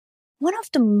one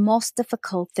of the most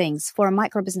difficult things for a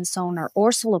micro business owner or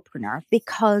solopreneur,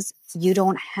 because you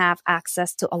don't have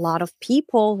access to a lot of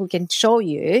people who can show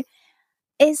you,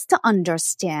 is to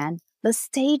understand the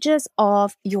stages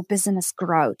of your business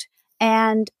growth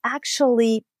and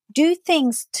actually do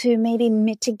things to maybe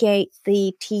mitigate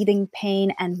the teething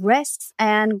pain and risks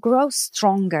and grow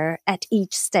stronger at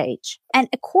each stage. And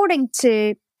according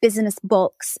to business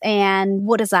books and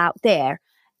what is out there,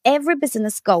 every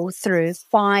business goes through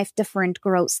 5 different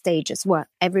growth stages. Well,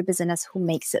 every business who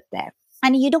makes it there.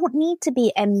 And you don't need to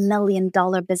be $1 million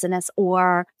business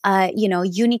or,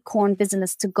 unicorn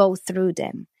business to go through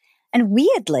them. And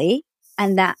weirdly,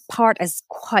 and that part is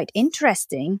quite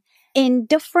interesting, in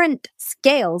different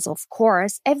scales, of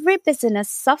course, every business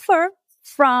suffer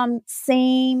from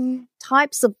same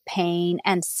types of pain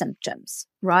and symptoms,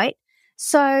 right?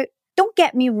 So don't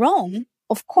get me wrong.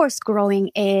 Of course, growing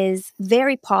is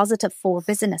very positive for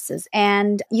businesses.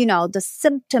 And,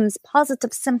 the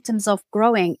positive symptoms of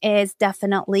growing is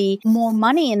definitely more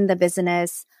money in the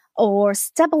business or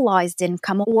stabilized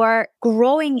income or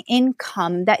growing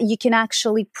income that you can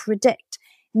actually predict.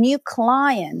 New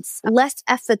clients, less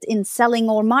effort in selling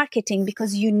or marketing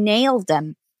because you nailed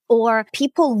them. Or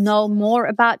people know more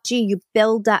about you. You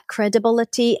build that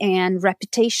credibility and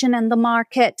reputation in the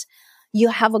market. You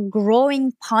have a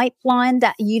growing pipeline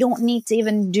that you don't need to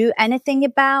even do anything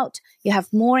about. You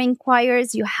have more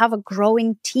inquiries. You have a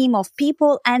growing team of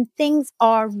people and things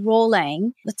are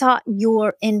rolling without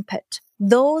your input.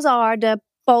 Those are the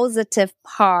positive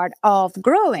part of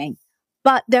growing.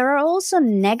 But there are also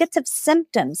negative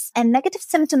symptoms, and negative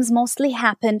symptoms mostly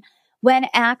happen when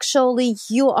actually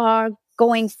you are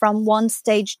going from one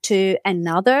stage to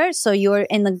another. So you're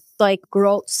in the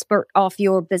growth spurt of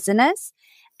your business.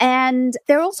 And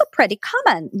they're also pretty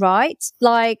common, right?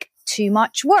 Like too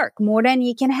much work, more than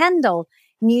you can handle,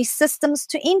 new systems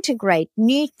to integrate,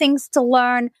 new things to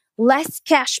learn, less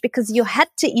cash because you had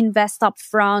to invest up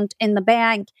front in the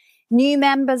bank, new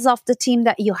members of the team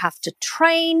that you have to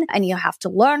train and you have to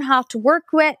learn how to work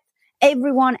with,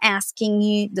 everyone asking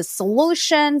you the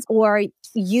solutions, or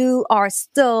you are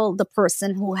still the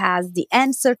person who has the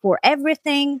answer for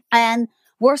everything. And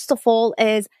worst of all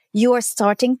is you are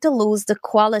starting to lose the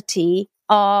quality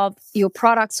of your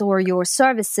products or your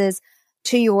services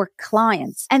to your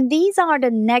clients. And these are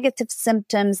the negative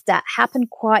symptoms that happen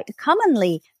quite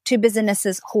commonly to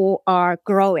businesses who are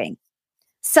growing.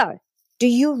 So, do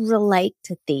you relate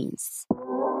to these?